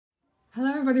Hello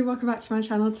everybody, welcome back to my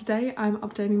channel. Today I'm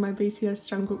updating my BTS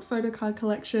Jungkook photocard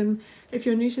collection. If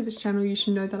you're new to this channel, you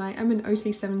should know that I am an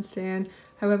OT7 stan.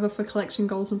 However, for collection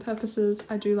goals and purposes,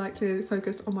 I do like to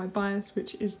focus on my bias,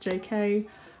 which is JK.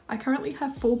 I currently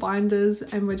have 4 binders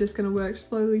and we're just going to work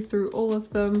slowly through all of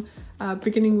them,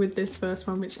 beginning with this first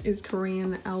one, which is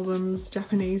Korean albums,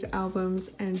 Japanese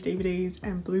albums, and DVDs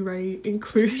and Blu-ray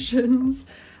inclusions.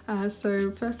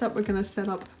 So first up, we're going to set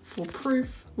up for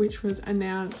Proof, which was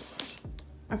announced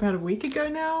about a week ago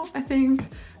now, I think.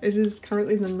 It is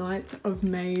currently the 9th of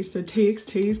May, so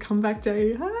TXT's comeback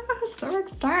day. So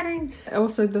exciting!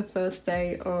 Also the first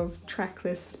day of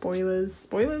tracklist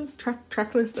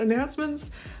tracklist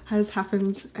announcements has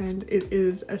happened, and it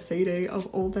is a CD of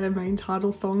all their main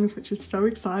title songs, which is so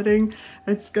exciting.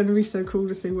 It's going to be so cool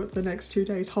to see what the next 2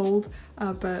 days hold.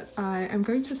 But I am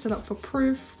going to set up for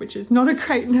Proof, which is not a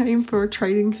great name for a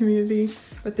trading community,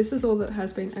 but this is all that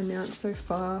has been announced so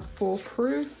far for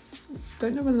Proof.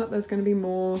 Don't know whether or not there's going to be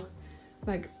more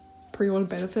like pre-order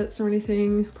benefits or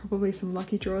anything, probably some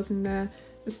lucky draws in there.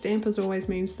 The stamp as always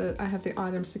means that I have the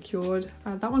item secured.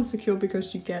 That one's secured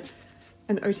because you get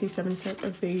an OT7 set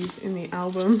of these in the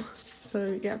album.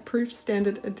 So yeah, Proof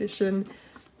Standard Edition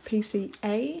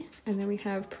PCA, and then we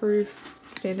have Proof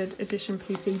Standard Edition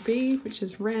PCB, which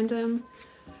is random.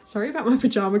 Sorry about my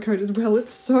pajama coat as well,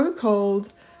 it's so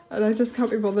cold and I just can't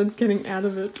be bothered getting out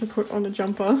of it to put on a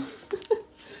jumper.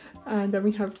 And then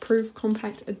we have Proof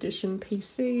Compact Edition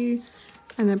PC,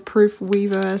 and then Proof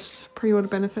Weverse Pre-Order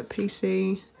Benefit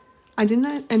PC. I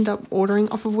didn't end up ordering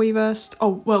off of Weverse.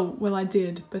 Oh, well I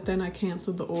did, but then I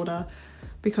cancelled the order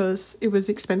because it was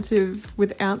expensive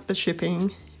without the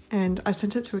shipping, and I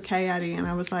sent it to a K-Addy and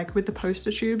I was like, with the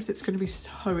poster tubes, it's going to be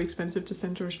so expensive to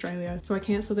send to Australia. So I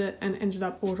cancelled it and ended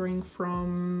up ordering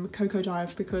from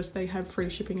Cocodive because they have free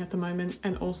shipping at the moment,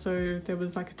 and also there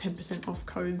was like a 10% off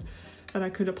code that I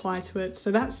could apply to it.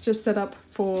 So that's just set up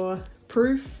for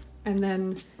Proof, and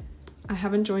then I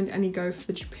haven't joined any go for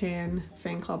the Japan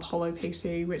fan club holo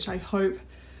PC, which I hope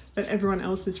that everyone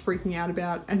else is freaking out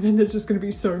about, and then there's just going to be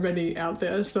so many out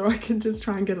there so I can just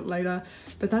try and get it later.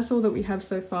 But that's all that we have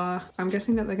so far. I'm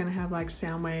guessing that they're going to have like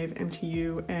Soundwave,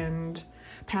 MTU and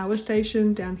Power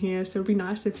Station down here, so it'll be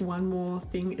nice if one more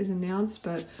thing is announced,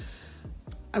 but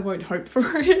I won't hope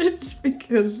for it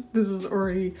because this is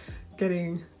already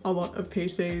getting a lot of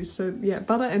PCs. So yeah,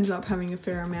 Butter ended up having a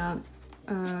fair amount.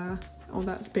 Oh,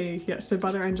 that's B. Yeah, so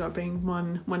Butter ended up being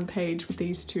one page with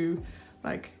these 2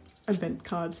 like event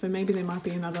cards. So maybe there might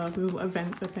be another little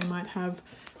event that they might have.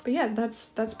 But yeah,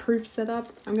 that's Proof set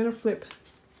up. I'm gonna flip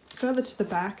further to the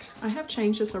back. I have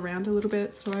changed this around a little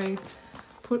bit, so I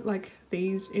put like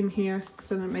these in here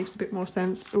so that it makes a bit more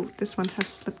sense. Oh, this one has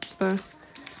slipped though.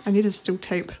 I need to still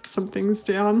tape some things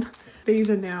down.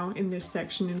 These are now in this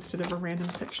section instead of a random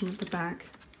section at the back.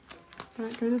 But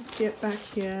I'm going to skip back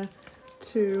here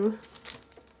to...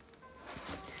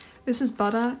 This is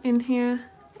Butter in here.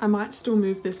 I might still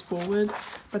move this forward,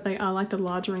 but they are like the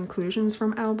larger inclusions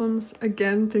from albums.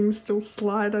 Again, things still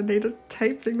slide. I need to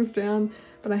tape things down.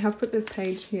 But I have put this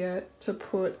page here to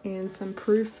put in some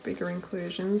Proof bigger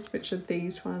inclusions, which are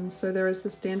these ones. So there is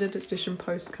the Standard Edition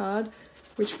postcard,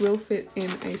 which will fit in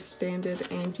a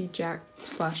standard anti-jack /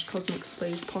 cosmic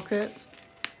sleeve pocket,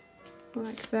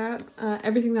 like that.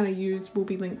 Everything that I use will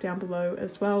be linked down below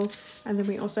as well. And then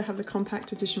we also have the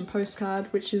compact edition postcard,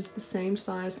 which is the same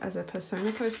size as a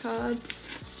Persona postcard.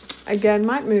 Again,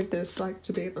 might move this like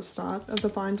to be at the start of the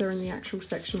binder in the actual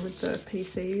section with the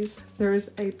PCs. There is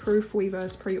a Proof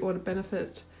Weverse pre-order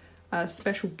benefit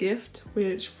special gift,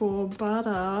 which for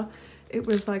Butter, it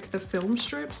was like the film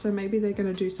strip, so maybe they're going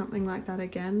to do something like that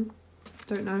again.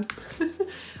 Don't know.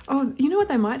 Oh, you know what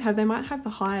they might have? They might have the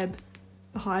Hybe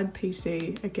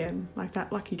PC again, like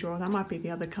that lucky draw. That might be the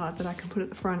other card that I can put at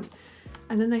the front.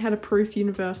 And then they had a Proof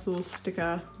Universal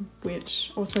sticker,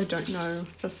 which also don't know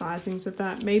the sizings of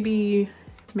that. Maybe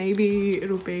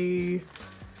it'll be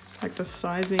like the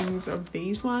sizings of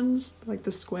these ones, like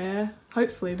the square,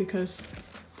 hopefully, because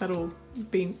that'll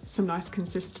be some nice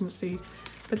consistency.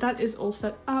 But that is all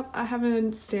set up. I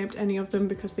haven't stamped any of them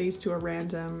because these 2 are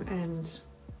random, and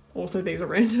also these are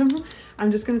random.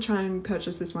 I'm just going to try and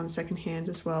purchase this one secondhand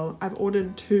as well. I've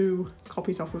ordered 2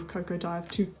 copies off of Cocodive,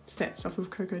 2 sets off of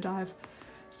Cocodive.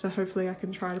 So hopefully I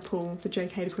can try to pull the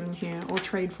JK to put in here or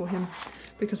trade for him,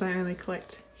 because I only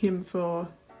collect him for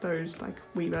those like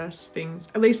Weverse things.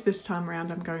 At least this time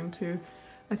around I'm going to.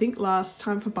 I think last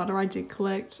time for Butter I did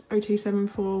collect OT7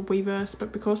 for Weverse,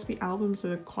 but because the albums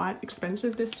are quite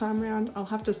expensive this time around, I'll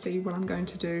have to see what I'm going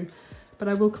to do. But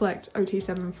I will collect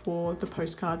OT7 for the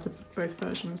postcards of both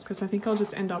versions, because I think I'll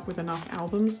just end up with enough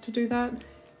albums to do that.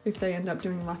 if they end up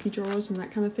doing lucky draws and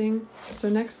that kind of thing. So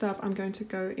next up I'm going to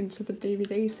go into the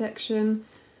DVD section.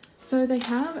 So they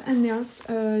have announced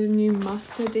a new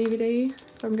Muster DVD.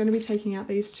 So I'm going to be taking out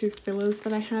these 2 fillers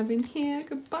that I have in here.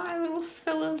 Goodbye little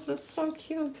fillers, they're so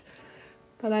cute.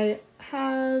 But I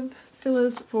have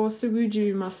fillers for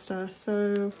Suwooju Muster,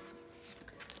 so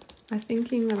I'm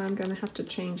thinking that I'm going to have to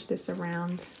change this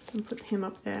around and put him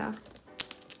up there.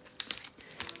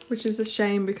 Which is a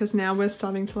shame because now we're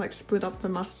starting to like split up the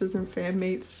Musters and fan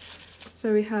meets.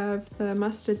 So we have the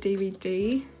Muster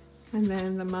DVD and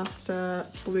then the Muster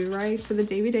Blu-ray. So the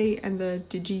DVD and the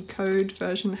Digicode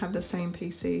version have the same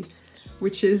PC,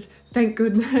 which is thank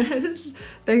goodness,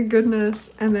 thank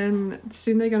goodness. And then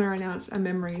soon they're going to announce a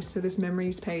memories. So this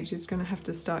memories page is going to have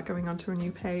to start going onto a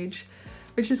new page,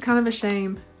 which is kind of a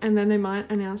shame. And then they might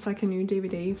announce like a new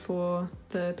DVD for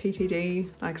the PTD,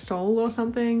 like Soul or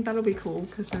something. That'll be cool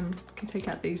because then you can take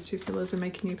out these 2 fillers and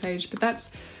make a new page. But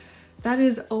that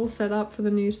is all set up for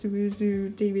the new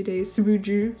Suwooju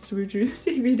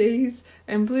DVDs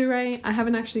and Blu-ray. I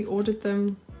haven't actually ordered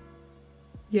them.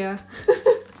 Yeah.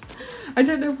 I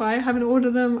don't know why I haven't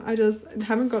ordered them. I just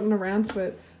haven't gotten around to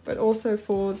it. But also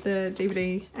for the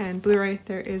DVD and Blu-ray,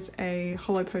 there is a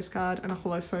holo postcard and a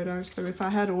holo photo. So if I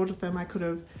had ordered them, I could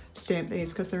have stamped these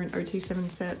because they're in OT7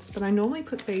 sets. But I normally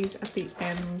put these at the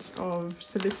end of,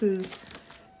 so this is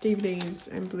DVDs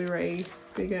and Blu-ray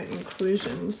bigger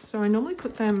inclusions. So I normally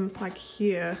put them like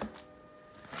here.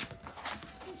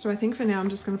 So I think for now I'm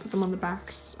just going to put them on the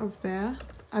backs of there.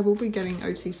 I will be getting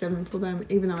OT7 for them,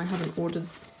 even though I haven't ordered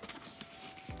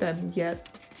them yet.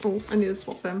 Oh, I need to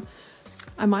swap them.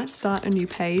 I might start a new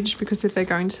page because if they're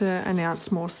going to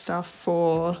announce more stuff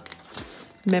for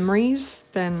memories,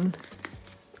 then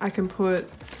I can put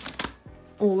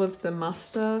all of the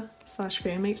Muster /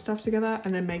 fanmeet stuff together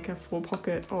and then make a full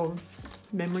pocket of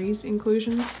memories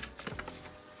inclusions.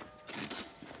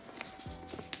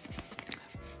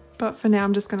 But for now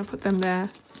I'm just going to put them there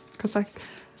because I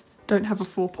don't have a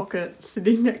full pocket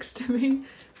sitting next to me.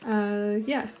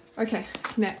 Yeah, okay,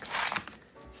 next.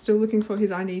 Still looking for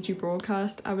his I Need You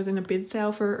broadcast. I was in a bid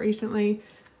sale for it recently,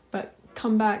 but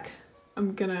come back.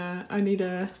 I need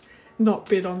to not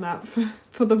bid on that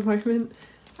for the moment.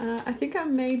 I think I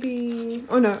maybe,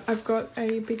 oh no, I've got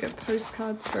a bigger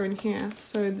postcard throw in here.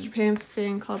 So the Japan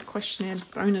Fan Club questionnaire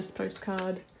bonus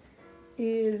postcard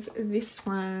is this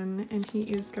one, and he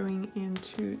is going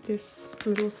into this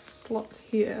little slot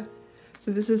here.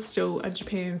 So this is still a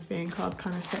Japan Fan Club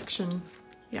kind of section.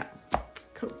 Yeah,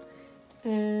 cool.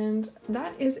 And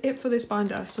that is it for this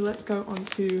binder. So let's go on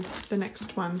to the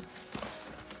next one.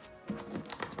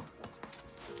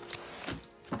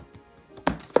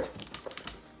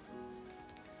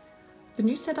 The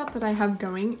new setup that I have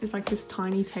going is like this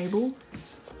tiny table.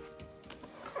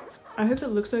 I hope it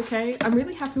looks okay. I'm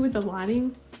really happy with the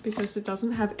lighting because it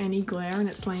doesn't have any glare and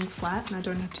it's laying flat and I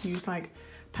don't have to use like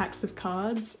packs of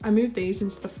cards. I moved these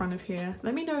into the front of here.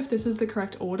 Let me know if this is the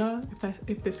correct order,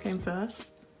 if this came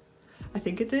first. I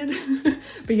think it did.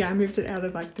 But yeah, I moved it out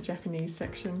of like the Japanese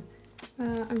section.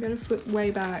 I'm gonna flip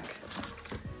way back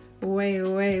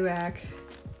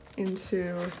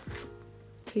into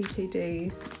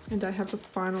PTD, and I have the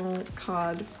final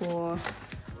card for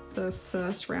the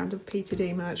first round of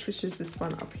PTD merch, which is this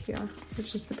one up here,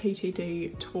 which is the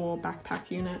PTD tour backpack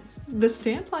unit. The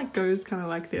stamp like goes kind of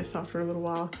like this after a little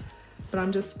while, but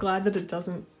I'm just glad that it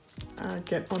doesn't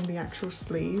get on the actual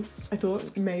sleeve. I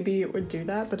thought maybe it would do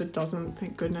that, but it doesn't,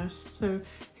 thank goodness. So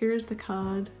here is the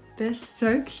card. They're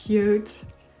so cute.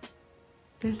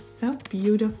 They're so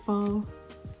beautiful.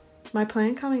 My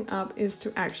plan coming up is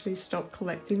to actually stop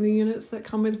collecting the units that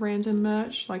come with random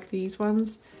merch, like these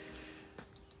ones.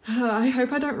 I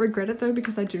hope I don't regret it though,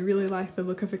 because I do really like the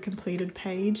look of a completed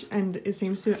page, and it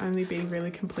seems to only be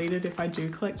really completed if I do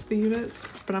collect the units,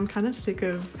 but I'm kind of sick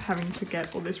of having to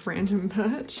get all this random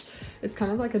merch. It's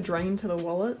kind of like a drain to the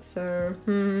wallet, so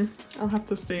I'll have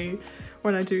to see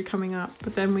what I do coming up.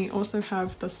 But then we also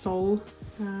have the Soul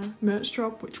merch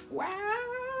drop, which,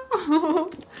 wow!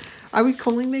 Are we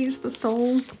calling these the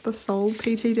Soul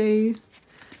PTD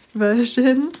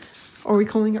version? Or are we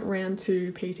calling it round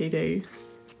 2 PTD?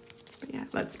 But yeah,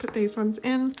 let's put these ones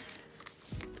in.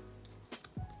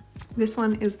 This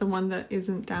one is the one that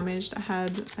isn't damaged. I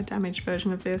had a damaged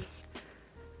version of this.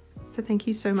 So thank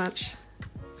you so much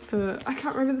for, I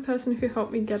can't remember the person who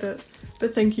helped me get it,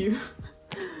 but thank you.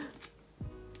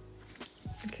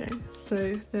 Okay,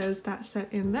 so there's that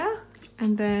set in there.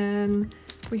 And then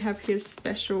we have his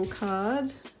special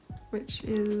card, which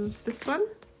is this one.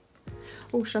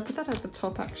 Oh, should I put that at the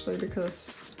top actually,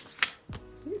 because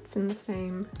it's in the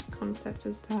same concept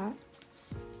as that.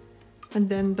 And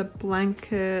then the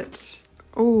blanket,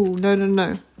 oh,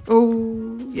 no.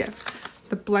 Oh, yeah.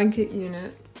 The blanket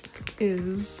unit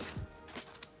is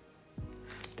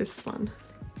this one.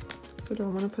 So do I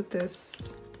want to put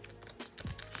this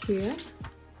here?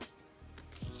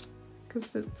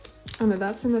 Because it's, oh no,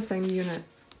 that's in the same unit,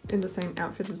 in the same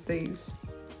outfit as these.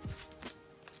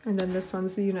 And then this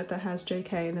one's the unit that has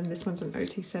JK, and then this one's an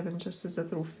OT7 just as a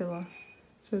little filler.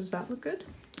 So does that look good?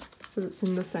 So it's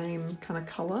in the same kind of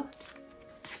colour.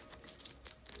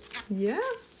 Yeah,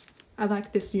 I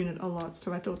like this unit a lot,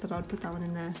 so I thought that I'd put that one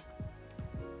in there.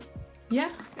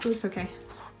 Yeah, it looks okay.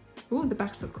 Ooh, the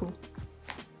backs look cool.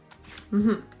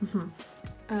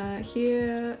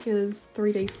 Here is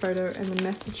 3D photo and the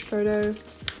message photo,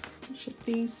 which are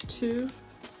these two.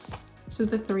 So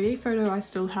the 3D photo I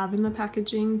still have in the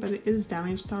packaging, but it is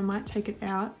damaged, so I might take it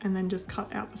out and then just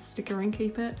cut out the sticker and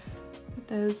keep it. But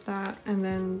there's that, and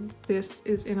then this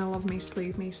is in a Love Me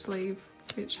Sleeve Me sleeve,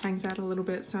 which hangs out a little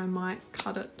bit, so I might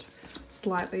cut it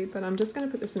slightly, but I'm just going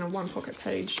to put this in a 1 pocket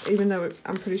page, even though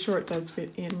I'm pretty sure it does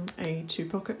fit in a 2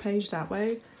 pocket page that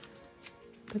way.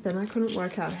 But then I couldn't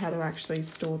work out how to actually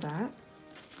store that.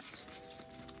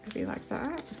 Maybe like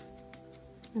that.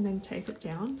 And then tape it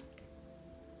down.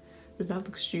 Does that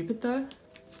look stupid though?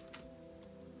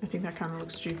 I think that kind of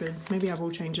looks stupid. Maybe I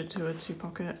will change it to a 2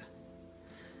 pocket.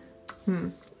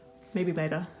 Maybe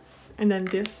later. And then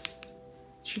this,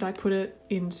 should I put it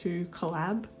into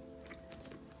collab?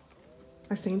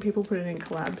 I've seen people put it in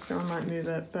collab, so I might move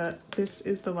it, but this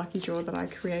is the lucky draw that I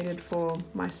created for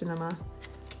my cinema.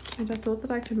 And I thought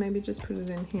that I could maybe just put it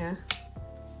in here,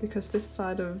 because this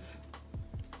side of,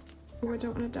 oh, I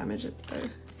don't want to damage it though.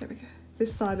 There we go.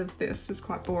 This side of this is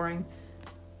quite boring.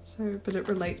 So, but it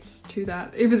relates to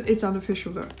that. It's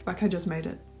unofficial though, like I just made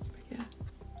it. But yeah,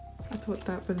 I thought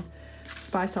that would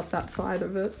spice up that side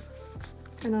of it.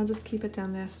 And I'll just keep it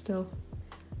down there still.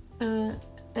 And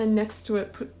next to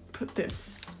it, put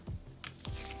this.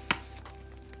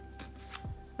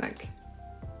 Like,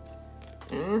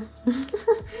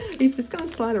 He's just gonna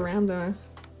slide around though.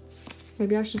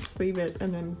 Maybe I should sleeve it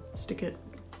and then stick it.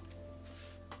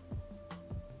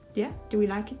 Yeah, do we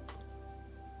like it?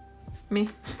 Me.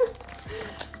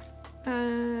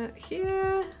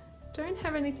 Here, don't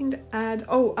have anything to add.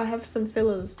 Oh, I have some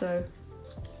fillers though.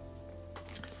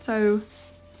 So,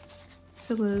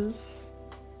 fillers.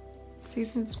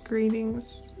 Season's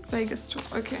greetings, Vegas tour.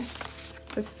 Okay,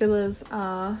 the fillers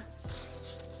are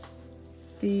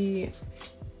the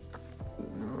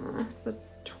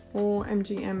Tour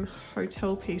MGM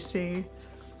Hotel PC.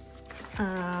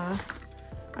 I'm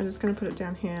just gonna put it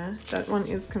down here. That one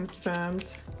is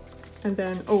confirmed. And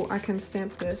then, oh, I can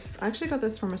stamp this. I actually got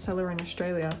this from a seller in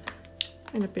Australia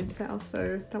in a bid sale,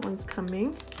 so that one's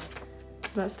coming.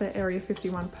 So that's the Area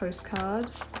 51 postcard.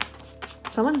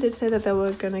 Someone did say that they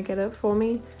were gonna get it for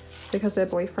me because their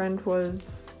boyfriend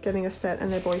was getting a set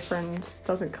and their boyfriend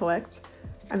doesn't collect,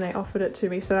 and they offered it to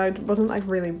me. So I wasn't like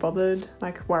really bothered,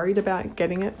 like worried about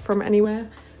getting it from anywhere,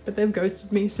 but they've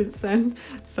ghosted me since then.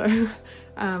 So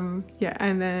yeah,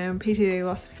 and then PTD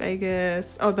Las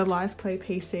Vegas. Oh, the live play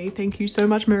PC. Thank you so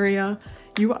much, Maria.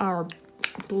 You are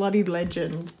a bloody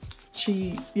legend.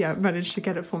 She, yeah, managed to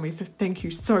get it for me, so thank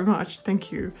you so much.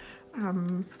 Thank you.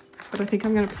 But I think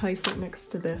I'm going to place it next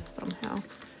to this somehow.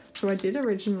 So I did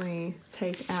originally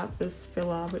take out this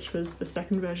filler, which was the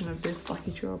second version of this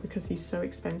lucky draw, because he's so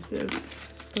expensive.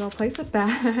 But I'll place it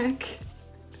back.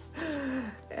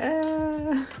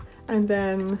 And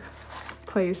then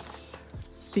place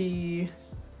the,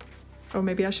 or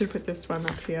maybe I should put this one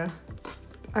up here.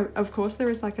 Of course there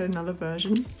is like another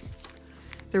version.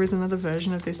 There is another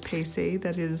version of this PC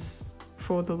that is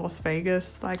for the Las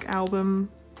Vegas like album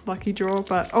lucky draw,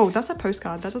 but oh, that's a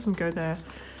postcard, that doesn't go there.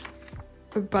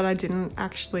 But I didn't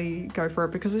actually go for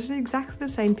it because it's exactly the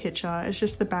same picture, it's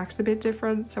just the back's a bit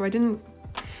different, so I didn't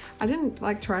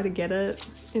like try to get it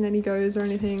in any goes or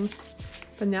anything.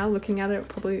 But now looking at it,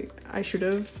 probably I should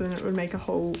have, so then it would make a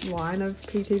whole line of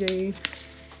PTD.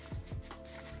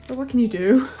 But what can you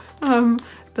do?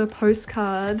 The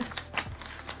postcard.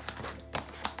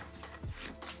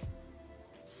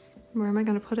 Where am I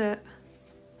gonna put it?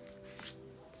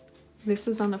 This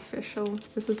is unofficial.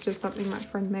 This is just something my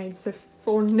friend made. So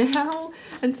for now,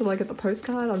 until I get the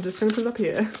postcard, I'm just gonna put it up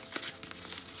here.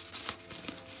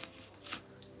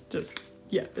 Just,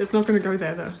 yeah, it's not gonna go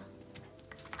there though.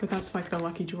 But that's like the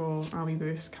lucky draw army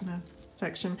booth kind of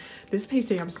section. This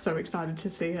PC, I'm so excited to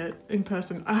see it in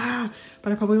person.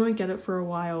 But I probably won't get it for a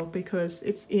while because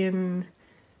it's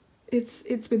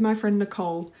with my friend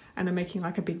Nicole, and I'm making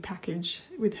like a big package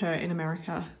with her in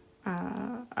America.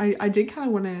 I did kind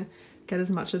of want to get as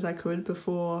much as I could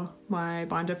before my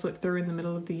binder flipped through in the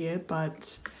middle of the year,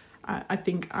 but I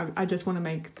think I just want to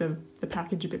make the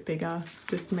package a bit bigger,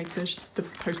 just to make the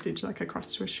postage like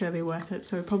across to Australia worth it.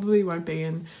 So it probably won't be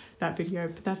in that video,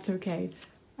 but that's okay.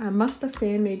 Muster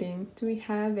fan meeting. Do we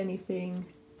have anything?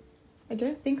 I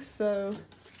don't think so.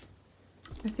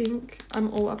 I think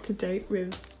I'm all up to date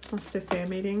with Muster fan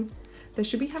meeting. They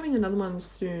should be having another one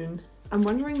soon. I'm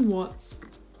wondering what,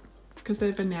 because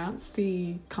they've announced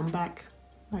the comeback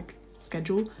like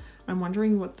schedule. I'm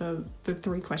wondering what the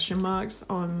 3 question marks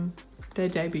on their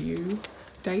debut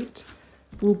date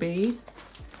will be,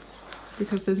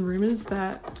 because there's rumors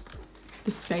that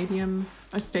a stadium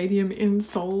in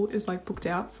Seoul is like booked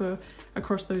out for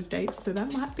across those dates, so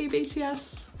that might be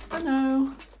BTS. I don't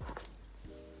know.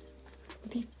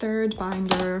 The 3rd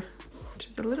binder, which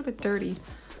is a little bit dirty.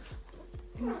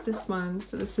 Here's this one.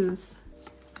 So this is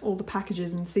all the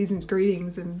packages and season's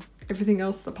greetings and everything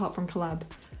else apart from collab.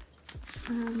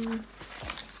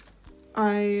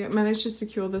 I managed to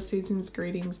secure the Season's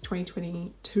Greetings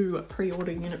 2022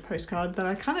 pre-order unit postcard that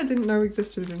I kind of didn't know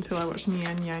existed until I watched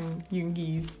Nyan Yan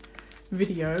Yoongi's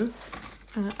video.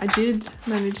 I did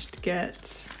manage to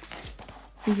get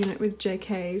the unit with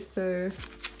JK, so,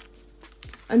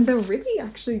 and they're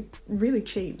actually really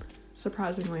cheap,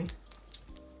 surprisingly,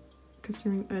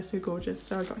 considering they're so gorgeous.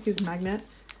 So I got his magnet,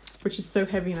 which is so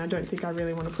heavy and I don't think I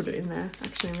really want to put it in there.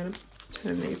 Actually, I'm going to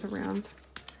turn these around.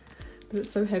 But it's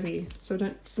so heavy, so I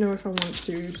don't know if I want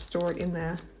to store it in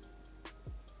there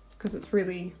because it's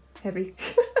really heavy.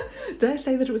 Did I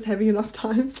say that it was heavy enough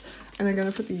times? And I'm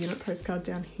going to put the unit postcard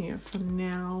down here for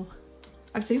now.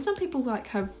 I've seen some people like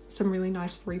have some really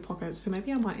nice 3 pockets, so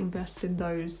maybe I might invest in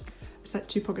those. It's like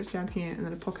 2 pockets down here and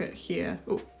then a pocket here,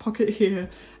 oh, pocket here,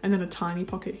 and then a tiny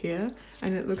pocket here.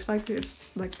 And it looks like it's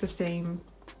like the same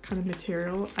kind of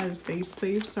material as these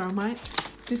sleeves, so I might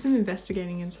do some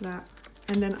investigating into that.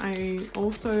 And then I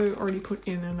also already put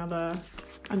in another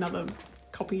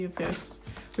copy of this,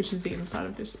 which is the inside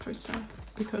of this poster,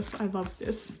 because I love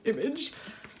this image.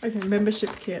 Okay, membership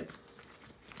kit.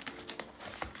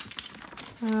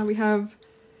 We have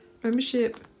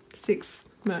membership 6th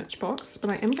merch box, but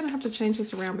I am going to have to change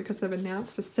this around because they've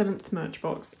announced a 7th merch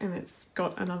box and it's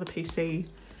got another PC.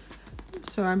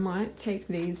 So I might take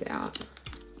these out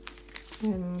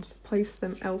and place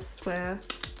them elsewhere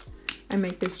and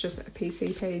make this just a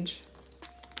PC page.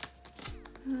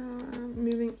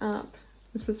 Moving up,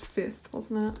 this was 5th,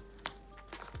 wasn't it?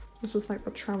 This was like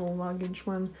the travel luggage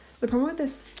one. The problem with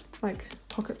this like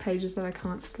pocket page is that I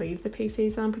can't sleeve the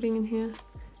PCs that I'm putting in here.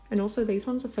 And also these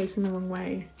ones are facing the wrong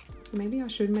way. So maybe I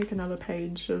should make another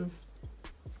page of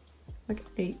like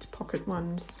 8 pocket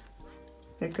ones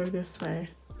that go this way.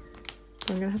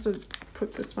 So I'm gonna have to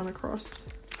put this one across.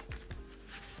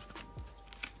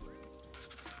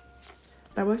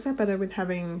 That works out better with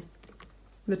having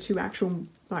the 2 actual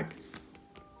like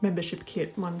membership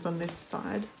kit ones on this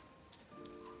side.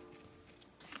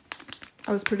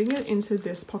 I was putting it into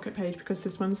this pocket page because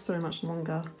this one's so much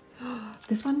longer.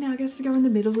 This one now gets to go in the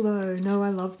middle though. No, I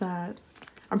love that.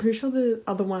 I'm pretty sure the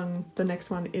other one, the next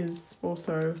one, is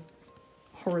also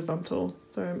horizontal,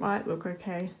 so it might look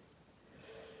okay.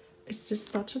 It's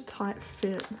just such a tight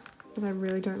fit that I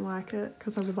really don't like it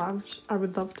because I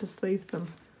would love to sleeve them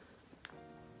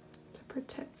to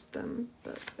protect them,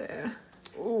 but there.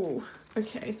 Oh,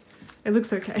 okay. It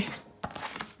looks okay.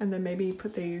 And then maybe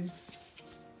put these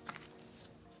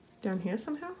down here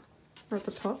somehow, or at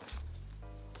the top.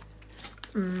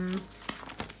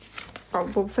 Oh,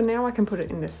 well, for now I can put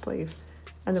it in this sleeve,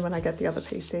 and then when I get the other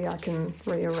PC I can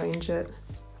rearrange it.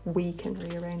 We can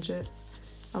rearrange it.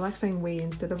 I like saying we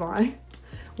instead of I.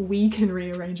 We can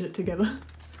rearrange it together.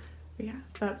 But yeah,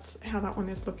 that's how that one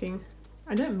is looking.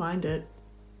 I don't mind it.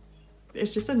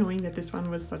 It's just annoying that this one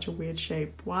was such a weird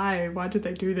shape. Why did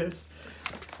they do this?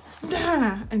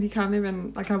 And you can't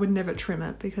even, like, I would never trim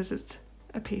it because it's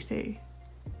a PC.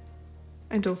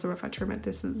 And also if I trim it,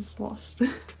 this is lost.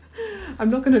 I'm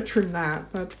not going to trim that,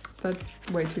 that's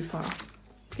way too far.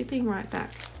 Skipping right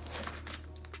back.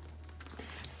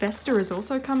 Festa is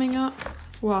also coming up.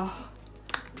 Wow,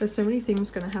 there's so many things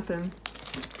going to happen.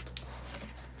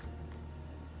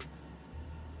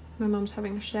 My mum's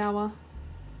having a shower.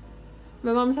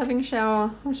 My mum's having a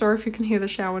shower. I'm sorry if you can hear the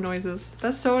shower noises.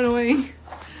 That's so annoying.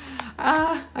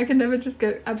 I can never just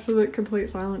get absolute complete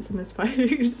silence in this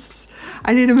place.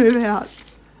 I need to move out.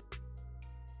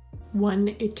 One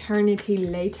eternity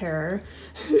later.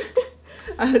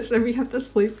 So we have the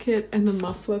sleep kit and the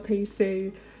muffler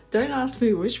PC. Don't ask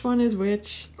me which one is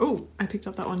which. Oh, I picked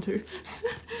up that one too.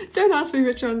 Don't ask me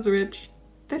which one's which.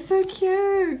 They're so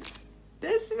cute.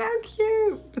 They're so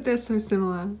cute, but they're so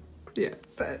similar. Yeah,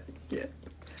 yeah.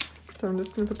 So I'm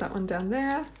just gonna put that one down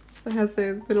there. It has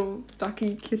the little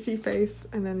ducky kissy face,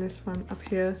 and then this one up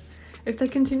here. If they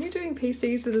continue doing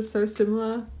PCs that are so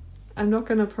similar, I'm not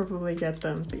gonna probably get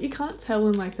them, but you can't tell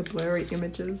in like the blurry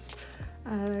images.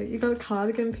 You got a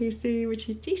cardigan PC, which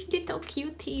is this little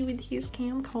cutie with his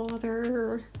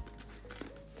camcorder.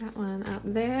 That one up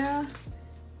there.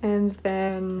 And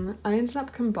then I ended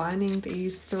up combining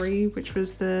these three, which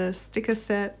was the sticker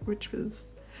set, which was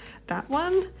that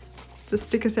one, the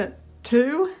sticker set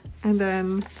 2, and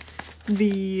then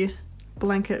the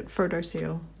blanket photo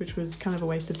seal, which was kind of a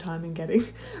waste of time in getting.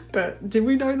 But did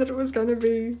we know that it was going to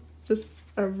be just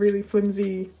a really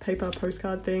flimsy paper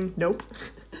postcard thing? Nope.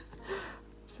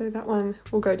 So that one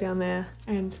will go down there,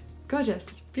 and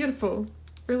gorgeous, beautiful,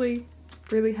 really,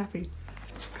 really happy.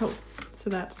 Cool.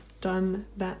 So that's done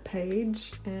that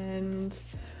page, and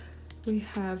we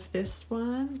have this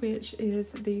one, which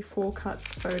is the 4-cut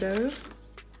photo,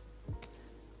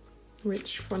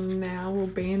 which for now will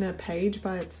be in a page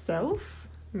by itself.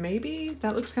 Maybe?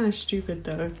 That looks kind of stupid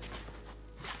though.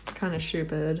 Kind of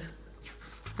stupid.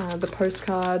 The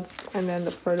postcard and then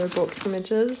the photo book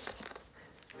images.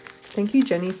 Thank you,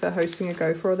 Jenny, for hosting a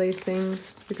go for all these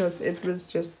things, because it was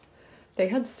just, they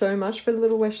had so much for the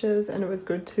little wishes, and it was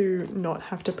good to not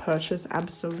have to purchase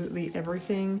absolutely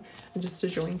everything and just to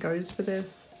join goes for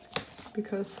this,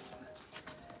 because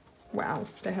wow,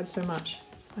 they had so much.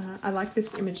 I like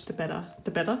this image the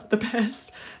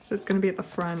best. So it's going to be at the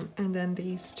front, and then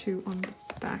these two on the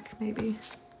back maybe.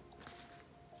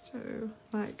 So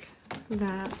like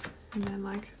that, and then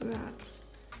like that.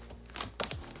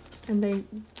 And they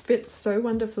fit so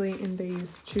wonderfully in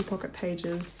these 2-pocket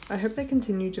pages. I hope they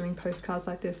continue doing postcards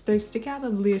like this. They stick out a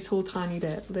little tiny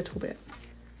bit, but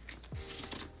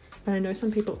I know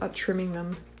some people are trimming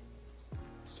them,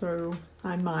 so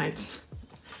I might.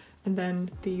 And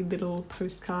then the little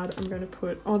postcard I'm going to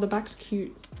put, oh, the back's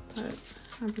cute, but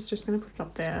I was just going to put it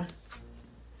up there.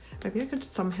 Maybe I could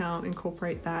somehow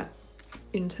incorporate that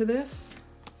into this.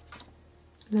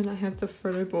 And then I have the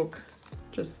photo book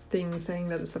just thing saying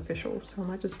that it's official, so I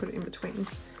might just put it in between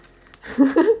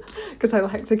because I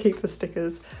like to keep the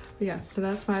stickers. But yeah, so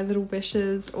that's my little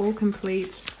wishes all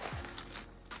complete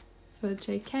for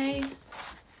JK.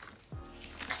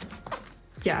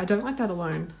 Yeah, I don't like that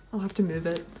alone. I'll have to move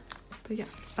it. But yeah,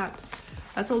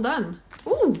 that's all done.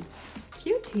 Ooh,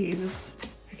 cuties.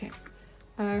 Okay,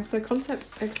 so concept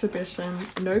exhibition,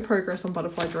 no progress on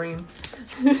Butterfly Dream.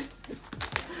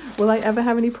 Will I ever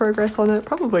have any progress on it?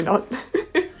 Probably not.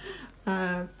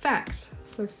 Fact.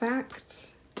 So fact.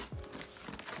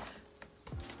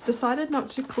 Decided not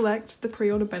to collect the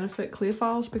pre-order benefit clear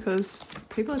files because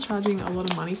people are charging a lot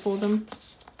of money for them.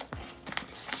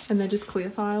 And they're just clear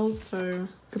files, so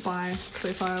goodbye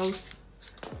clear files.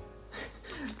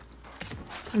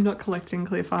 I'm not collecting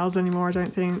clear files anymore, I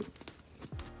don't think.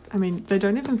 I mean, they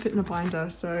don't even fit in a binder,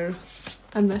 so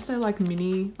unless they're like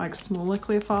mini, like smaller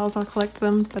clear files, I'll collect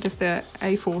them, but if they're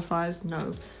A4 size,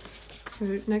 no.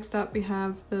 So next up we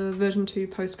have the version 2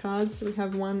 postcards. So we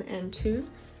have 1 and 2,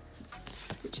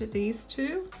 which are these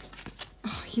two.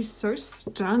 Oh, he's so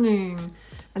stunning.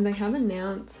 And they have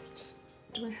announced,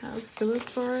 do I have fillers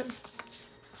for it?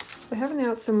 They have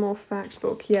announced some more fact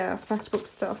book, yeah, fact book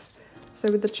stuff.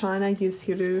 So with the China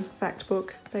Yuzhiru fact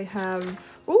book, they have,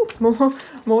 ooh,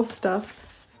 more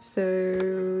stuff.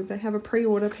 So they have a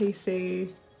pre-order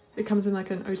PC. It comes in like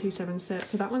an OT7 set.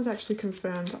 So that one's actually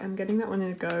confirmed. I'm getting that one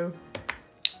in a go.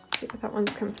 Yeah, that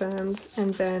one's confirmed.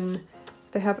 And then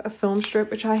they have a film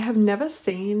strip, which I have never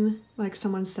seen like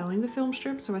someone selling the film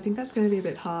strip. So I think that's going to be a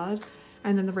bit hard.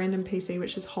 And then the random PC,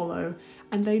 which is hollow.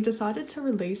 And they decided to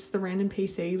release the random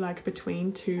PC like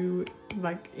between two,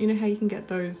 like, you know how you can get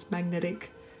those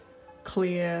magnetic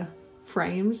clear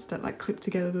frames that like clip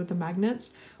together with the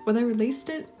magnets? Well, they released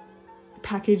it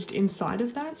packaged inside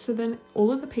of that, so then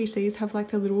all of the PCs have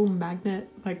like the little magnet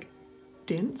like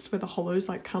dents where the hollows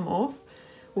like come off.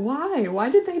 Why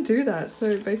did they do that?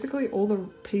 So basically all the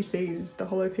PCs, the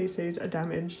hollow PCs, are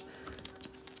damaged.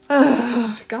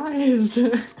 Guys.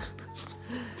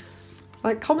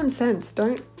 Like, common sense,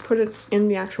 don't put it in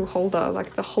the actual holder like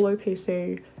it's a hollow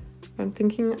PC. I'm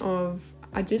thinking of,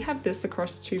 I did have this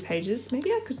across 2 pages. Maybe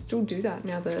I could still do that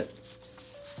now that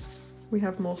we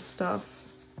have more stuff.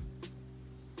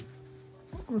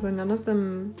 Although none of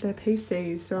them, they're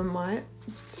PCs, so I might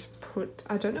put,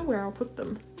 I don't know where I'll put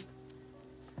them.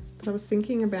 But I was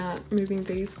thinking about moving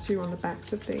these two on the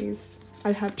backs of these.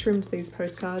 I have trimmed these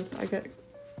postcards. I get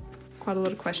quite a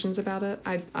lot of questions about it.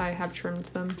 I have trimmed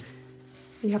them.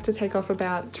 You have to take off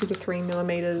about 2 to 3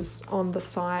 millimeters on the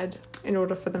side in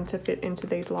order for them to fit into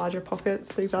these larger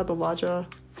pockets. These are the larger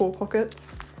 4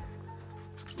 pockets.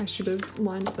 I should have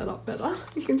lined that up better.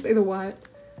 You can see the white.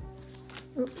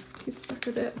 Oops, he's stuck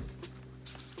a bit.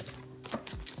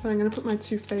 So I'm going to put my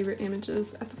 2 favorite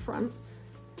images at the front.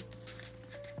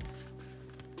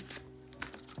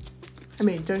 I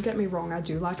mean, don't get me wrong, I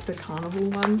do like the carnival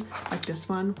one, like this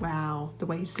one. Wow, the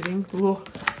way he's sitting. Ugh.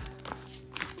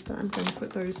 But I'm going to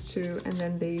put those 2 and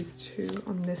then these 2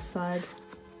 on this side.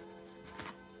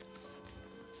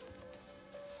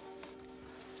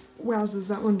 Wowzers,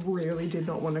 that one really did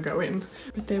not want to go in.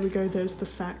 But there we go, there's the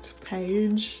fact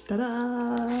page.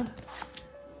 Ta-da!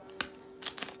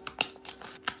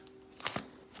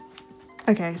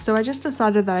 Okay, so I just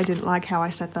decided that I didn't like how I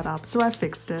set that up, so I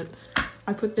fixed it.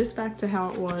 I put this back to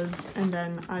how it was, and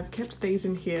then I've kept these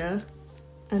in here,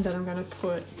 and then I'm going to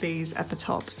put these at the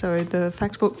top. So the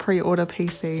Factbook pre-order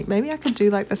PC, maybe I could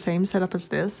do like the same setup as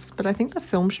this, but I think the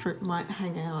film strip might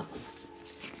hang out.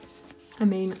 I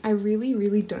mean, I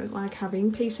really don't like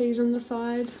having PCs on the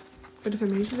side, but if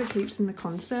I'm using the keeps in the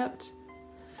concept,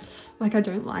 like I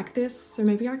don't like this, so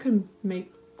maybe I could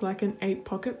make like an 8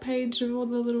 pocket page of all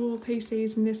the little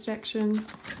PCs in this section.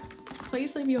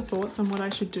 Please leave your thoughts on what I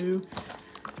should do,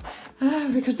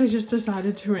 because they just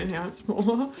decided to announce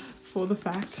more for the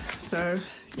fact, so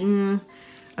yeah,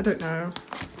 I don't know.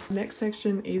 Next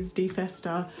section is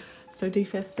Defester. So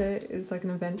Defester is like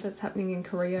an event that's happening in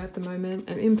Korea at the moment,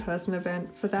 an in-person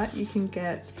event. For that you can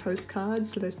get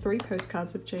postcards, so there's 3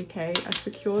 postcards of JK. I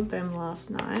secured them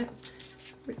last night,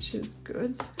 which is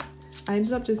good. I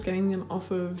ended up just getting them off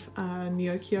of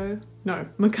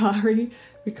Mercari,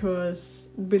 because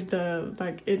with the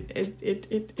like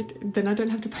then I don't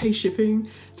have to pay shipping,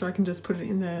 so I can just put it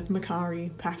in the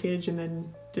Mercari package and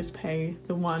then just pay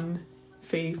the 1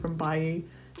 fee from BTS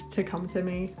to come to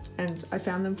me. And I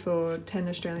found them for 10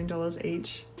 Australian dollars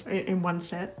each in one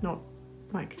set, not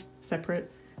like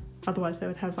separate, otherwise they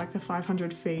would have like the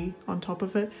 500 fee on top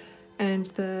of it. And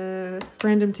the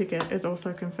random ticket is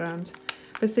also confirmed.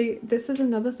 But see, this is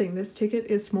another thing, this ticket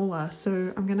is smaller,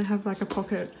 so I'm gonna have like a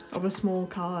pocket of a small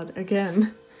card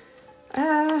again.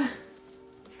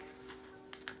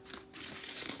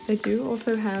 They do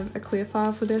also have a clear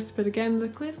file for this, but again, the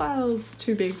clear file's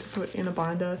too big to put in a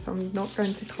binder, so I'm not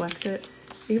going to collect it,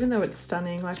 even though it's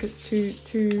stunning. Like, it's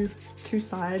two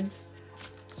sides.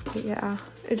 But yeah,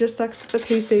 it just sucks that the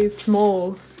PC is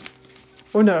small.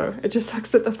 Or no, it just sucks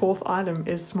that the 4th item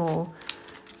is small.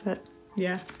 But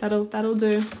yeah, that'll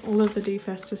do. All of the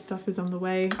Defester stuff is on the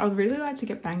way. I would really like to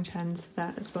get Bang Chan's for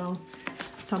that as well,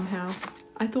 somehow.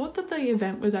 I thought that the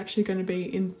event was actually going to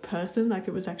be in person, like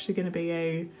it was actually going to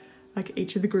be like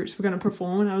each of the groups were going to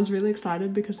perform, and I was really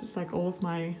excited because it's like all of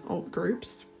my alt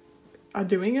groups are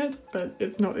doing it, but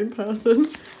it's not in person.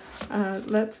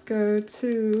 Let's go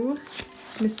to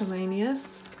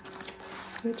miscellaneous,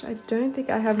 which I don't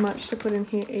think I have much to put in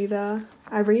here either.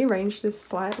 I rearranged this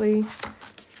slightly.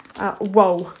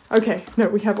 Whoa, okay, no,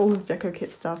 we have all of the deco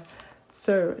kit stuff.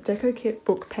 So deco kit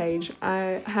book page,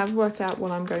 I have worked out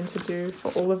what I'm going to do for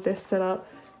all of this setup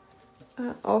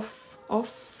off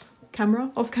camera.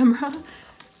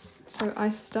 So I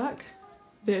stuck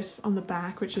this on the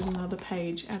back, which is another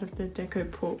page out of the deco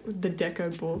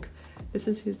book. This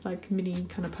is his like mini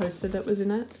kind of poster that was in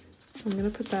it. So I'm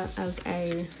going to put that as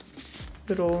a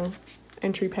little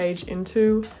entry page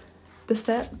into the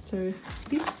set, so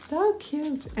he's so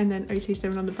cute. And then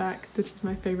OT7 on the back. This is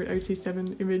my favorite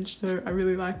OT7 image, so I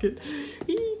really like it.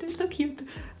 They're so cute.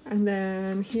 And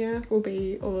then here will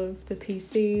be all of the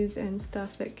PCs and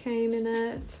stuff that came in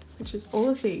it, which is all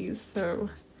of these. So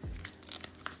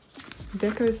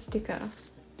deco sticker,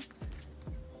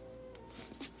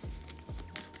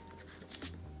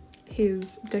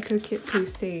 his deco kit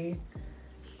PC,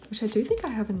 which I do think I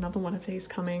have another one of these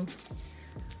coming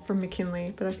from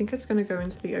McKinley, but I think it's going to go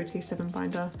into the OT7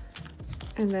 binder.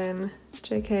 And then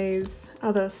JK's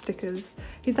other stickers.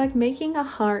 He's like making a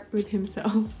heart with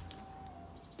himself.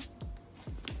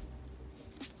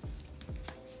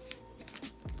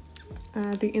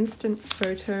 The instant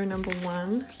photo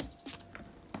 #1.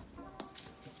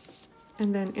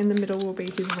 And then in the middle will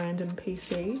be his random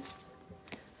PC.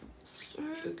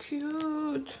 So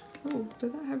cute. Oh,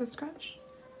 does that have a scratch?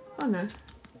 Oh no,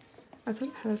 I thought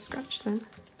it had a scratch then.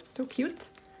 Still cute.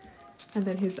 And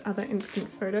then his other instant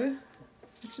photo,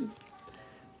 which is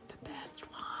the best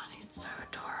one. He's so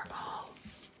adorable.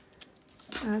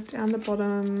 Down the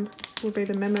bottom will be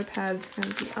the memo pads and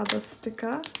the other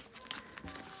sticker.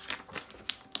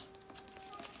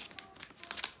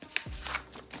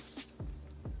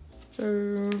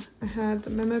 So I had the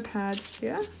memo pad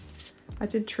here, I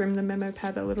did trim the memo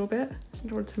pad a little bit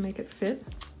in order to make it fit,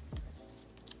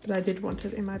 but I did want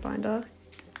it in my binder.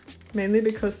 Mainly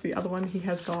because the other one, he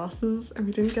has glasses and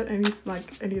we didn't get any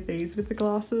of these with the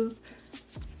glasses.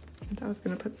 And I was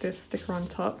gonna put this sticker on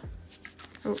top.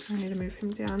 Oh, I need to move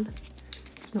him down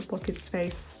to not block his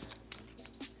face.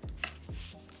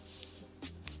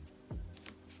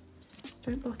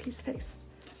 Don't block his face.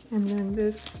 And then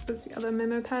this was the other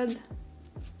memo pad.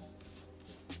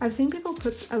 I've seen people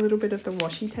put a little bit of the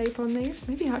washi tape on these.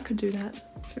 Maybe I could do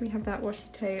that. So we have that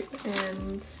washi tape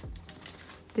and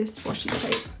this washi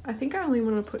tape. I think I only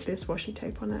want to put this washi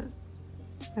tape on it.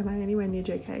 Am I anywhere near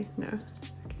JK? No.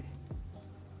 Okay.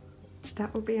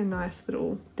 That would be a nice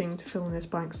little thing to fill in this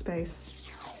blank space.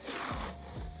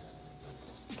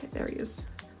 Okay, there he is.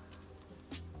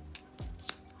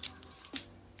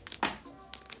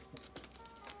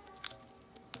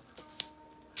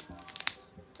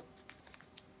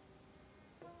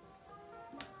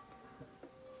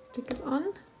 Stick it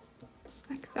on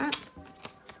like that.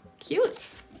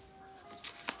 Cute.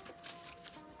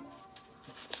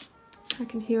 I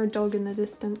can hear a dog in the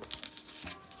distance.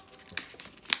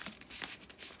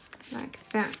 Like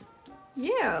that.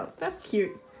 Yeah, that's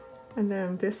cute. And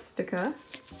then this sticker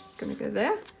is gonna go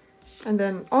there. And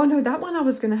then, oh no, that one I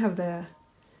was gonna have there.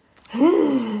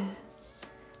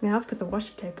 Now I've put the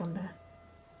washi tape on there.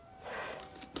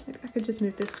 Maybe I could just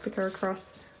move this sticker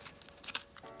across.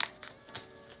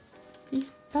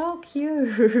 He's so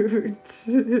cute.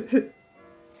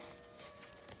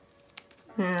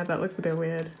 Yeah, that looks a bit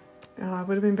weird. Oh, it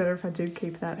would have been better if I did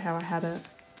keep that how I had it.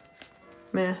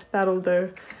 Meh, that'll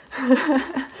do.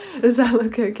 Does that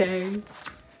look okay?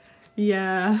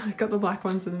 Yeah, I got the black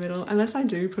ones in the middle. Unless I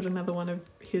do put another one of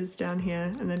his down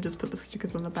here and then just put the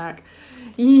stickers on the back.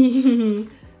 Here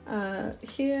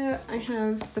I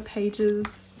have the pages.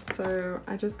 So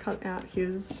I just cut out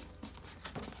his.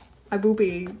 I will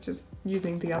be just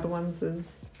using the other ones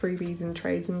as freebies and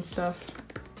trades and stuff.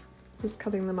 Just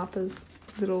cutting them up as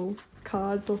little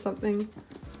cards or something.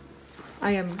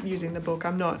 I am using the book.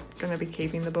 I'm not going to be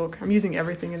keeping the book. I'm using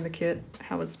everything in the kit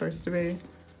how it's supposed to be.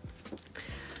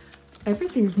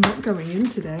 Everything's not going in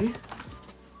today.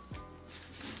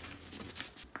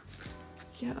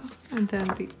 Yeah, and then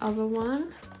the other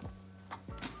one.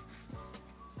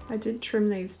 I did trim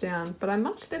these down, but I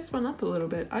mucked this one up a little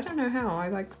bit. I don't know how.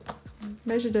 I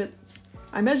measured it.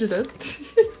 I measured it.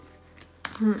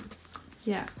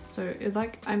 Yeah, so it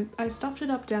I stuffed it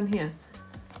up down here,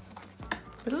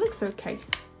 but it looks okay.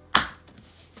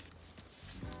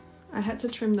 I had to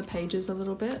trim the pages a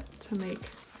little bit to make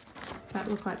that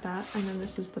look like that, and then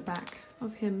this is the back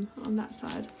of him on that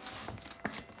side.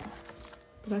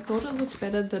 But I thought it looked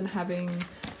better than having,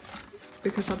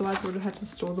 because otherwise I would have had to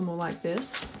store them all like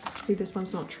this. See, this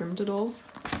one's not trimmed at all.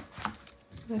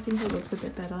 But I think it looks a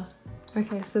bit better.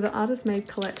 Okay, so the Artist Made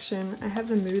collection, I have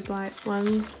the Mood Light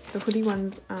ones. The hoodie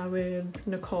ones are with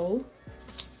Nicole.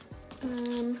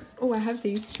 Oh, I have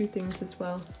these two things as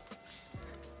well.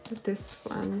 But this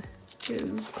one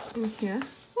is in here.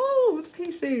 Oh, the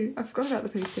PC! I forgot about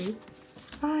the PC.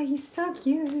 Ah, he's so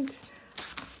cute!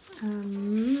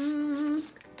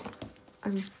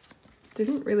 I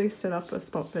didn't really set up a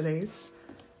spot for these.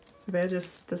 So they're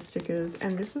just the stickers.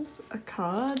 And this is a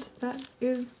card that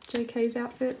is JK's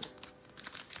outfit.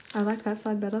 I like that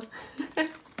side better.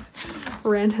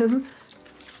 Random.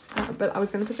 But I was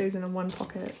going to put these in a one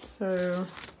pocket, so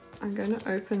I'm going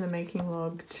to open the making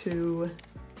log to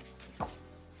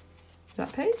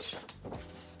that page.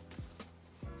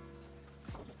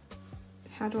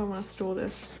 How do I want to store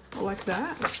this? Like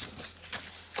that?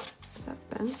 Does that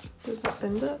bend? Does that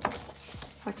bend it?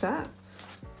 Like that?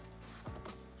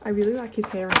 I really like his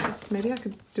hair in this. Maybe I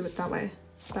could do it that way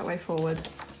forward.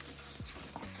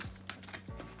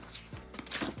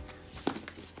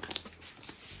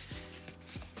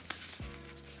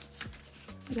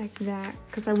 Like that,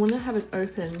 because I want to have it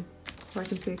open so I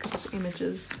can see a couple of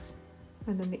images,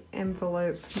 and then the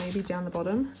envelope maybe down the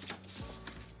bottom.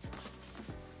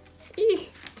 Eee!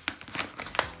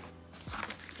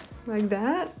 Like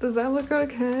that? Does that look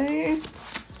okay?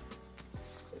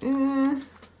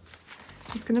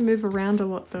 It's gonna move around a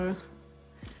lot though.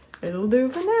 It'll do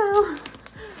for now.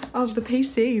 Oh, the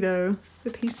PC though.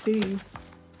 The PC.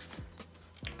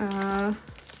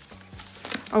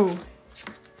 Oh.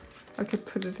 I could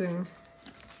put it in.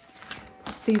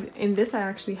 See, in this I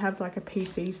actually have like a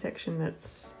PC section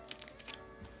that's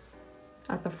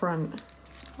at the front.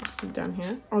 I'll put it down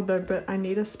here. Although, but I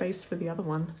need a space for the other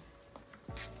one.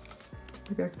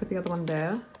 Maybe I could put the other one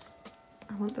there.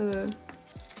 I want the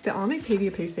Army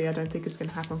Pedia PC I don't think is going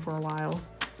to happen for a while.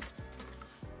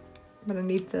 but I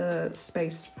need the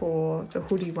space for the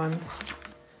hoodie one.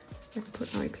 I can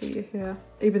put OP here,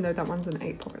 even though that one's an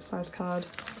 8 pocket size card.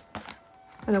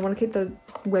 And I want to keep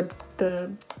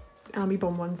the Army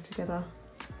Bomb ones together.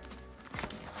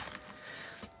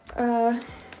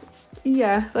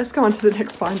 Yeah, let's go on to the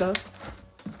next binder.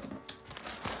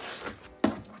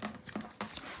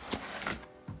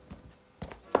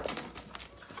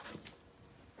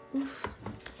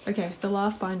 Okay, the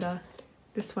last binder,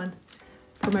 this one,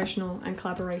 promotional and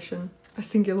collaboration, a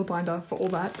singular binder for all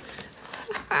that.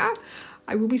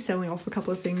 I will be selling off a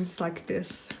couple of things like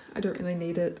this. I don't really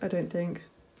need it, I don't think.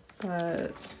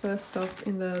 But first off,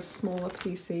 in the smaller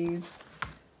PCs,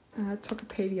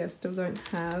 Tokopedia I still don't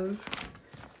have,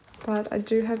 but I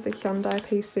do have the Hyundai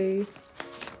PC,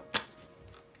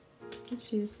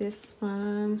 which is this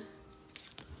one.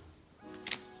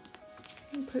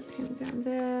 I'll put him down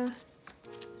there.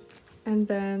 And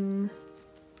then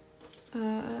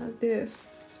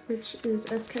this, which is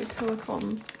SK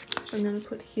Telecom, which I'm going to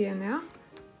put here now.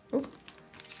 Oh.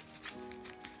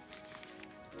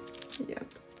 Yep.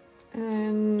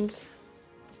 And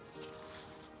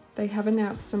they have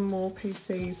announced some more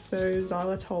PCs, so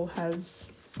Xylitol has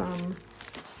some,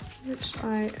 which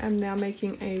I am now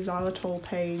making a Xylitol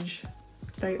page.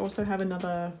 They also have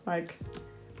another like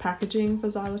packaging for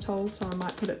Xylitol, so I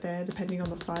might put it there depending on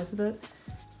the size of it.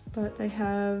 But they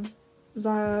have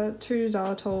two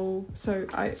Xylitol, so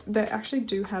they actually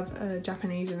do have a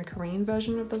Japanese and a Korean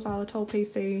version of the Xylitol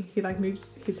PC. He like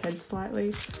moves his head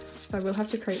slightly, so I will have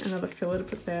to create another filler to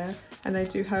put there. And they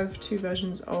do have two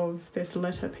versions of this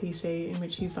letter PC in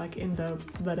which he's like in the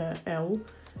letter L.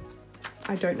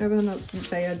 I don't know whether or not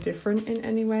they are different in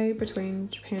any way between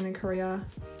Japan and Korea,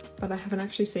 but I haven't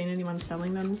actually seen anyone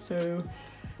selling them, so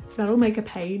that'll make a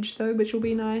page though, which will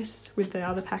be nice with the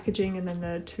other packaging, and then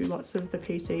the two lots of the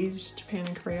PCs, Japan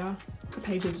and Korea. A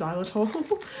page of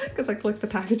Xylitol, because I collect the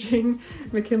packaging.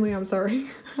 McKinley, I'm sorry.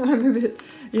 I'm a bit,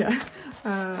 yeah.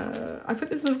 I put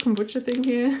this little kombucha thing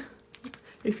here.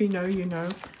 If you know, you know.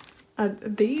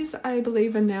 These, I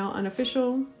believe, are now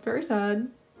unofficial. Very sad,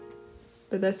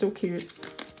 but they're still cute.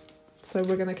 So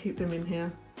we're gonna keep them in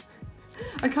here.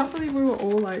 I can't believe we were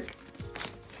all like,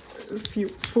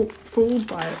 fooled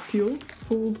by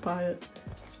it.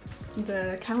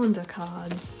 The calendar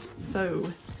cards.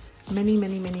 So many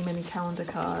calendar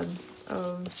cards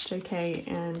of JK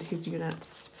and his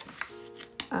units.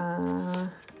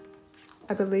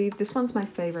 I believe this one's my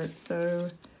favorite, so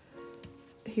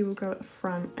he will go at the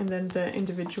front, and then the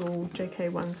individual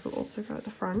JK ones will also go at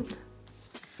the front.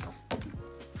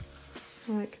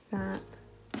 Like that.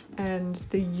 And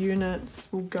the units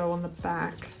will go on the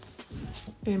back,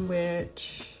 in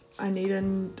which I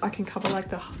can cover like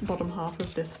the bottom half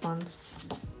of this one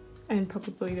and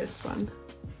probably this one.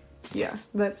 Yeah,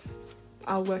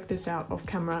 I'll work this out off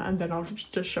camera and then I'll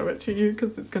just show it to you,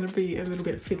 because it's going to be a little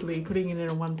bit fiddly putting it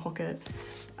in one pocket.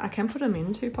 I can put them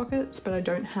in 2 pockets, but I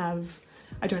don't have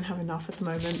enough at the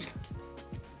moment.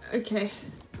 Okay,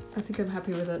 I think I'm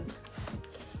happy with it.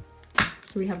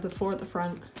 So we have the 4 at the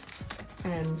front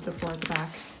and the 4 at the back.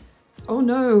 Oh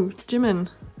no, Jimin.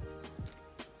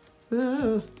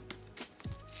 Ugh.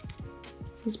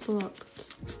 He's blocked.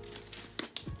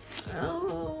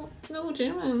 Oh, no,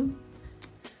 Jimin.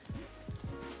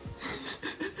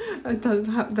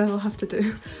 That'll have to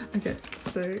do. Okay,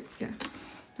 so yeah,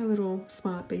 a little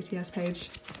smart BTS page.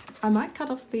 I might cut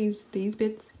off these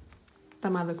bits.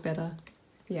 That might look better.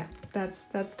 Yeah, that's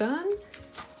done.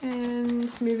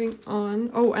 And moving on.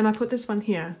 Oh, and I put this one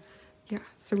here. Yeah,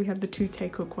 so we have the 2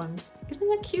 Taekook ones. Isn't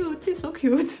that cute? It's so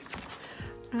cute.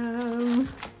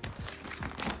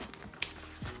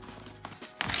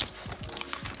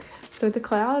 So the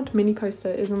Cloud mini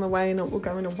poster is on the way and it will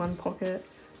go into 1 pocket.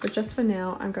 But just for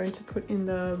now, I'm going to put in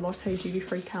the Lotte Duty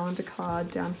Free calendar card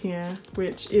down here,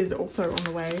 which is also on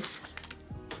the way.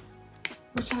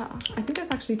 Which I think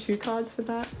there's actually 2 cards for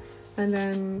that. And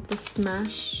then the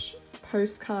Smash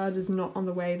postcard is not on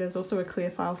the way. There's also a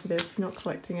clear file for this, not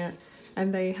collecting it.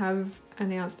 And they have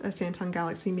announced a Samsung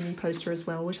Galaxy mini poster as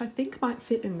well, which I think might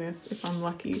fit in this if I'm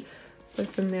lucky. So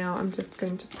for now, I'm just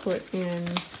going to put in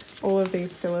all of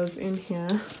these fillers in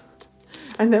here.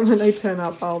 And then when they turn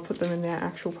up, I'll put them in their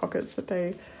actual pockets that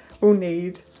they will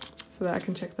need so that I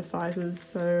can check the sizes.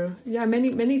 So yeah,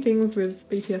 many things with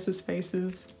BTS's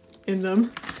faces in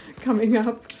them coming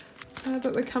up.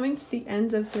 But we're coming to the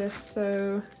end of this,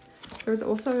 so there's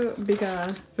also bigger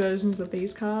versions of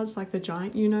these cards, like the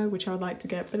giant Uno, which I would like to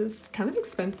get, but it's kind of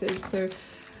expensive, so,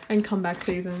 and comeback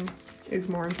season is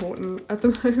more important at the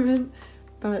moment.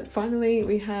 But finally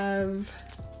we have,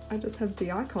 I just have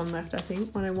D-Icon left, I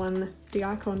think, 101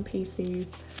 D-Icon PCs.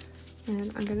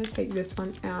 And I'm going to take this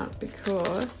one out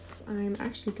because I'm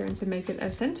actually going to make it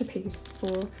a centerpiece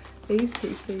for these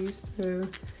PCs. So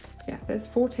yeah, there's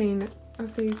 14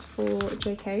 of these for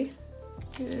JK,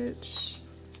 which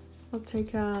I'll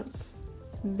take out.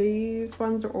 These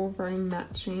ones are all very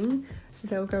matching, so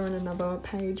they'll go in another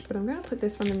page, but I'm going to put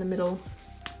this one in the middle.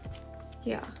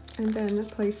 Yeah, and then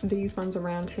place these ones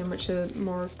around him, which are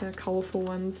more of the colourful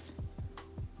ones.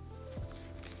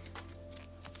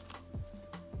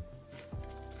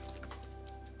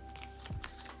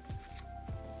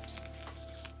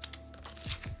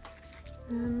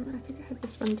 I think I had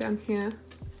this one down here.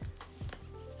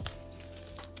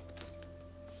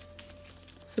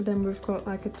 So then we've got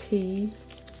like a T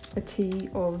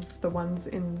of the ones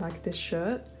in like this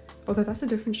shirt. Although that's a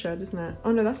different shirt, isn't it?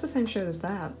 Oh no, that's the same shirt as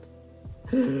that.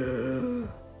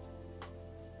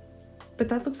 But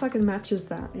that looks like it matches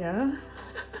that, yeah?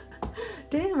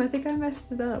 Damn, I think I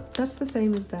messed it up. That's the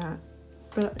same as that.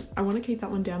 But I want to keep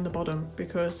that one down the bottom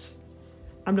because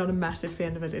I'm not a massive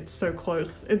fan of it. It's so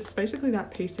close. It's basically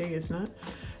that PC, isn't it?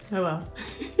 Oh well.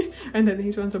 And then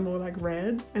these ones are more like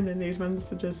red, and then these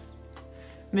ones are just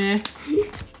meh.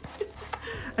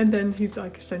 And then he's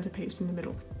like a centerpiece in the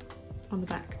middle on the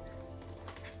back.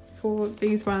 For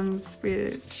these ones,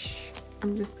 which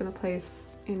I'm just gonna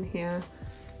place in here,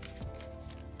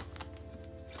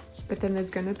 but then there's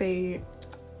gonna be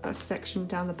a section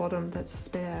down the bottom that's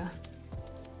spare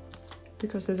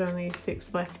because there's only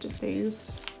 6 left of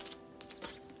these.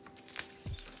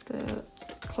 The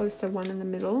closer one in the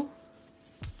middle,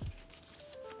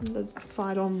 and the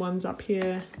side-on ones up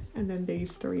here, and then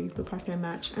these 3 look like they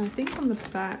match. And I think on the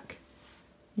back,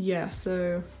 yeah,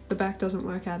 so the back doesn't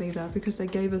work out either because they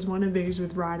gave us one of these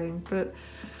with writing, but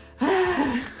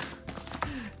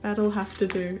that'll have to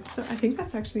do. So I think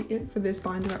that's actually it for this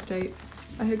binder update.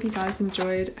 I hope you guys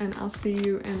enjoyed, and I'll see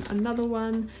you in another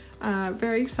one.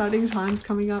 Very exciting times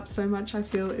coming up. So much I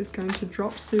feel is going to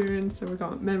drop soon. So we've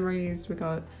got memories, we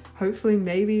got hopefully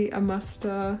maybe a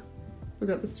muster, we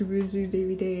got the Subuzu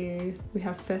DVD, we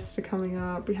have Festa coming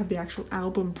up, we have the actual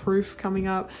album proof coming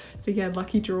up. So yeah,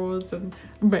 lucky draws, and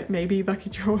maybe lucky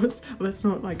draws. Let's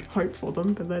not like hope for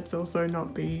them, but let's also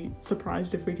not be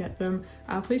surprised if we get them.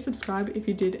 Please subscribe if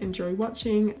you did enjoy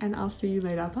watching, and I'll see you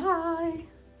later. Bye!